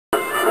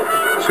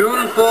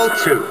Tuneful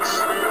Toots.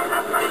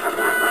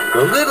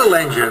 The little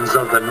engines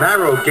of the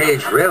narrow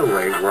gauge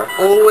railway were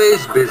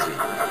always busy.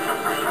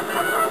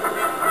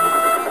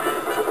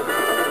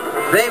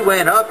 They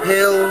went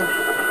uphill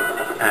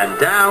and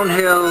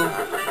downhill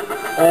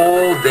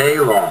all day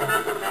long.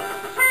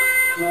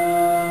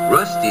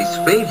 Rusty's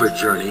favorite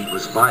journey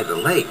was by the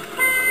lake.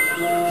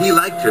 He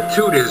liked to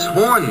toot his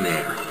horn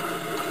there.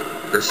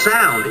 The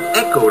sound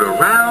echoed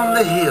around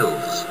the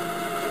hills.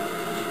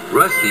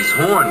 Rusty's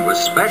horn was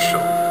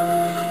special.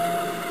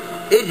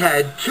 It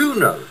had two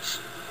notes,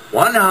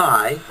 one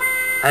high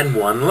and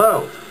one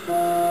low.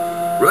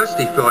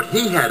 Rusty thought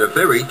he had a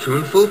very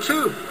tuneful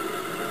toot,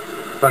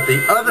 but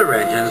the other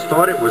engines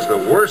thought it was the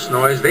worst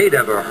noise they'd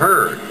ever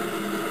heard.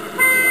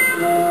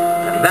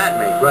 And that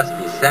made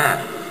Rusty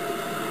sad.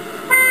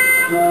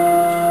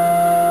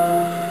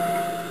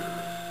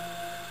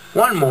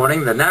 One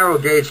morning, the narrow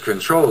gauge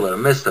controller,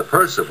 Mr.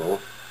 Percival,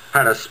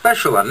 had a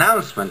special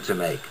announcement to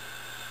make.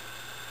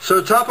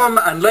 "Sir Topham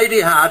and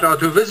Lady Hat are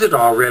to visit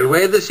our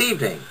railway this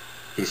evening,"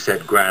 he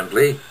said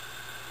grandly.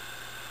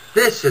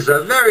 "This is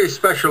a very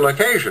special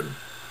occasion,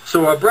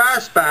 so a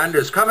brass band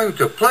is coming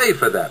to play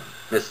for them,"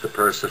 Mr.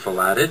 Percival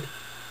added.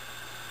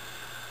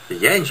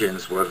 The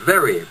engines were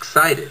very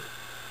excited.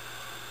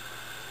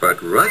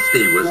 But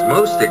Rusty was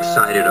most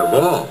excited of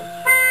all.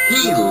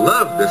 He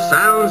loved the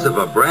sounds of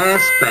a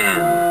brass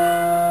band.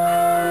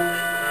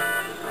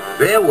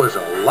 There was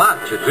a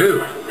lot to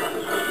do.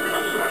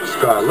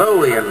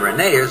 Scarloey and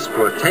Rheneas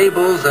brought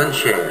tables and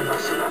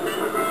chairs.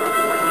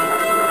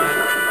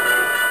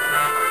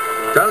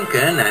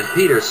 Duncan and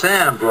Peter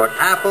Sam brought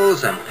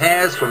apples and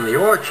pears from the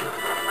orchard.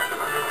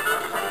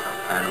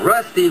 And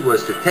Rusty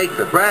was to take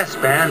the brass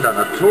band on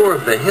a tour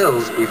of the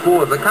hills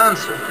before the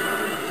concert.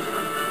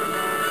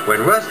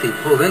 When Rusty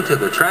pulled into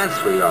the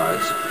transfer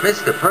yards,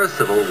 Mr.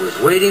 Percival was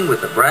waiting with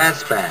the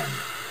brass band.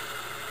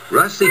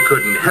 Rusty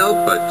couldn't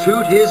help but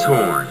toot his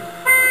horn,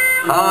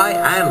 high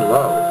and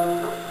low.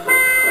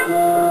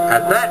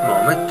 At that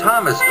moment,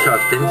 Thomas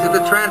chucked into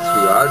the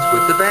transfer yards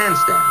with the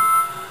bandstand.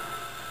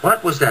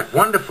 "What was that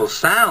wonderful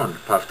sound?"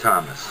 puffed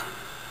Thomas.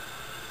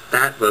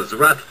 "That was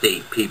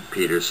Rusty," peeped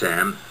Peter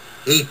Sam.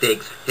 "He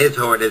thinks his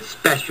horn is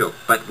special,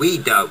 but we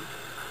don't."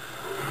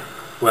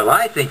 "Well,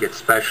 I think it's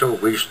special,"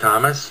 wheezed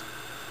Thomas.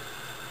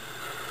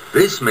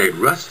 This made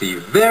Rusty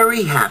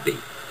very happy.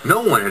 No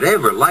one had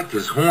ever liked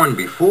his horn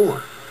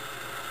before.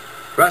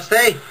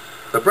 "Rusty,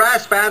 the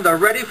brass band are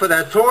ready for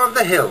their tour of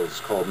the hills,"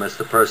 called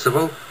Mr.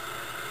 Percival.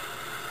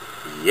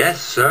 "Yes,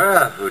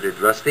 sir," hooted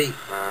Rusty.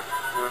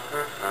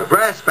 The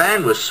brass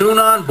band was soon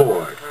on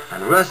board,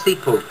 and Rusty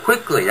pulled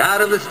quickly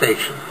out of the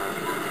station.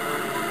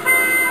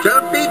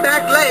 "Don't be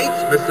back late,"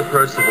 Mr.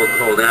 Percival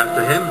called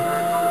after him.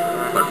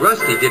 But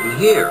Rusty didn't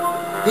hear.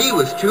 He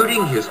was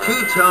tooting his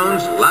two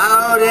tones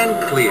loud and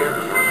clear.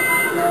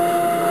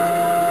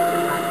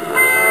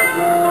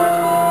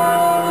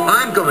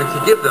 "I'm going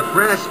to give the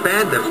brass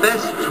band the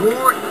best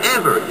tour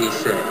ever," he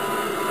said.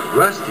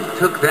 Rusty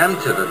took them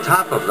to the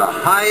top of the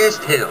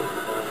highest hill.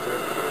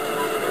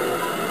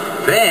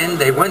 Then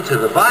they went to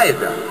the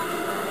viaduct.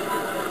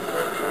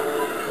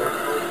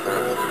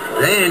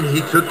 Then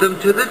he took them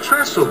to the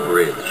trestle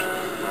bridge.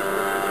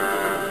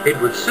 It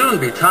would soon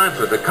be time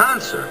for the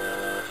concert.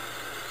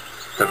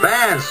 The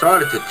band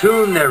started to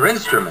tune their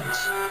instruments.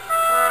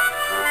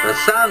 The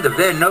sound of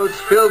their notes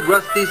filled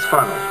Rusty's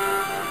funnel.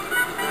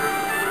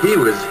 He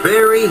was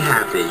very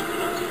happy.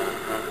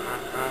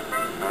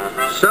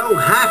 So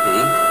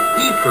happy,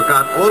 he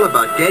forgot all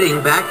about getting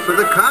back for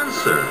the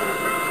concert.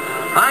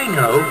 "I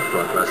know,"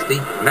 thought Rusty.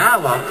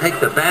 "Now I'll take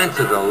the band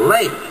to the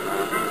lake."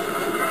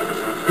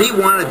 He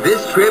wanted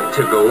this trip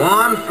to go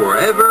on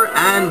forever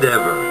and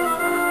ever.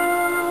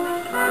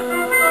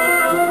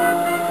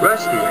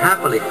 Rusty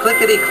happily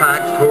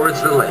clickety-clacked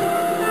towards the lake.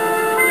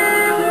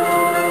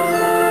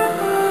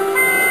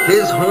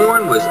 His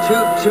horn was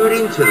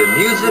toot-tooting to the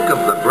music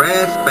of the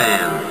brass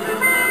band.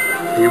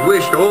 He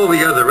wished all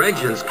the other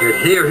engines could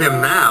hear him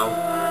now.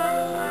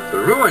 The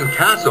ruined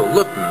castle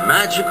looked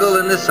magical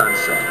in the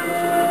sunset.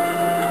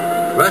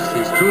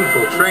 Rusty's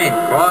tuneful train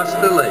crossed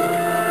the lake.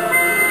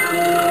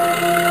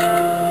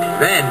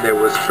 Then there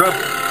was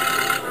trouble.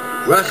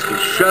 Rusty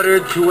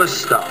shuddered to a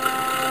stop.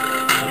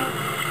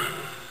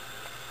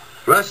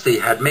 Rusty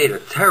had made a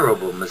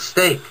terrible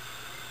mistake.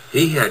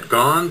 He had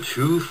gone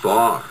too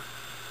far,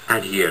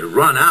 and he had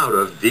run out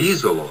of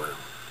diesel oil.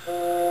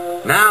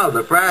 Now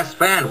the brass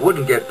band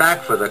wouldn't get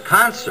back for the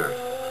concert.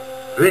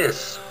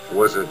 This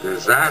was a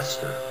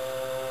disaster.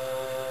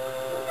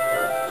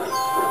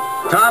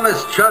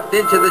 Thomas chucked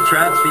into the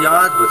transfer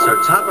yard with Sir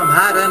Topham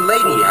Hatt and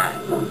Lady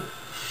Hat.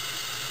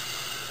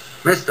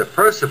 Mr.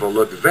 Percival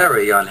looked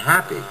very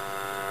unhappy.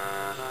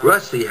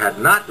 Rusty had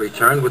not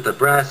returned with the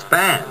brass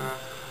band.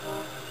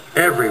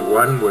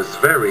 Everyone was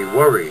very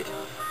worried.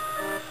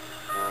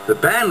 The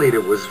band leader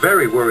was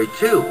very worried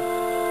too.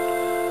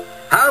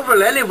 "How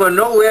will anyone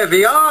know where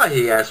we are?"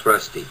 he asked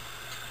Rusty.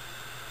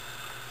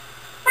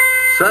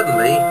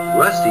 Suddenly,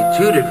 Rusty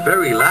tooted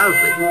very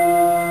loudly.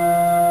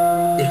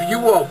 "If you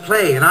all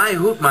play and I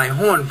hoot my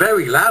horn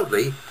very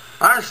loudly,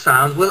 our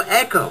sound will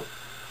echo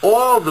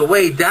all the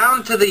way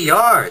down to the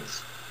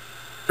yards.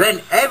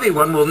 Then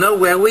everyone will know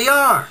where we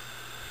are."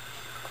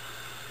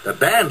 The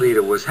band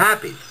leader was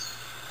happy.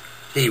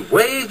 He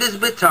waved his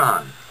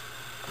baton.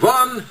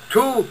 "1,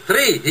 2,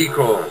 3, he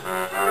called.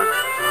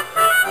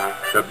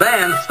 The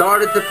band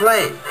started to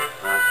play,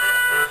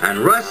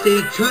 and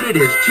Rusty tooted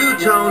his two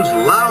tones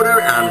louder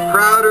and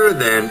prouder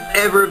than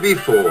ever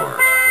before.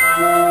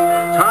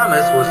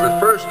 Thomas was the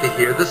first to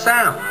hear the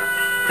sound.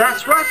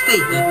 "That's Rusty,"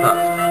 he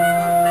puffed.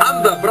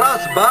 "I'm the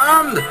brass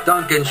band,"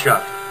 Duncan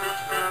shuffled.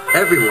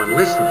 Everyone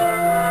listened.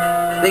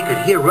 They could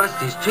hear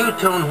Rusty's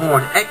two-tone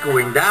horn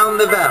echoing down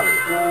the valley.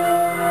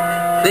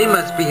 "They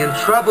must be in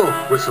trouble,"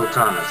 whistled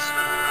Thomas.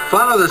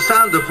 "Follow the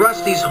sound of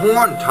Rusty's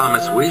horn,"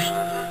 Thomas wished.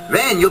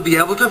 "Then you'll be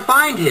able to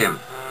find him."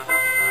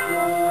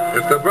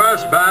 "If the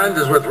brass band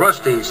is with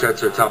Rusty," said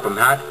Sir Topham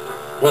Hatt,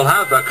 "we'll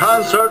have the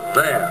concert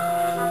there."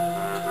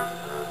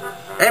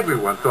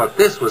 Everyone thought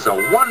this was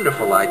a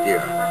wonderful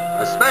idea,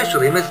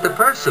 especially Mr.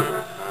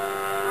 Percival.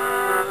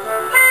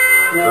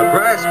 The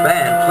brass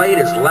band played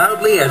as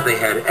loudly as they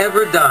had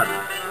ever done.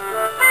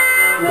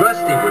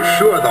 Rusty was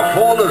sure the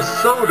whole of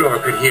Sodor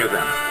could hear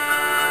them.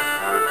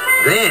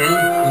 Then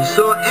he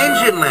saw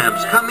engine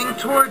lamps coming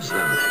towards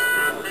them.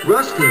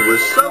 Rusty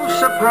was so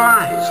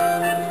surprised.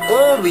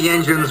 All the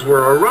engines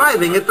were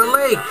arriving at the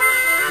lake,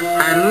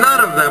 and none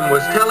of them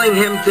was telling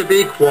him to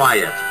be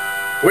quiet.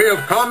 "We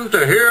have come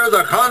to hear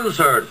the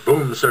concert,"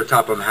 boomed Sir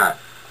Topham Hatt.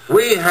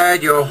 "We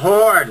heard your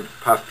horn,"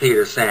 puffed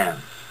Peter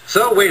Sam.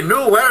 "So we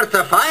knew where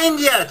to find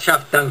you,"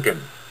 chuffed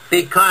Duncan.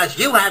 "Because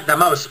you had the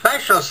most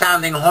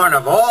special-sounding horn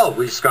of all,"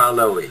 wheezed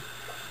Skarloey.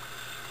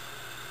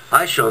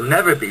 "I shall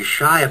never be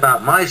shy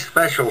about my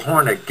special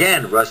horn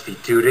again," Rusty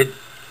tooted.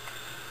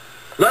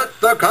 "Let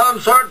the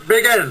concert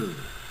begin."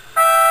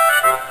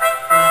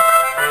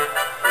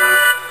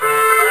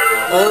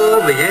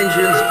 All the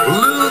engines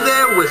blew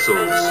their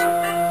whistles,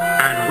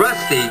 and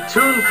Rusty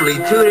tunefully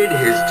tooted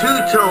his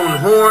two-tone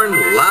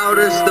horn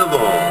loudest of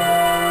all.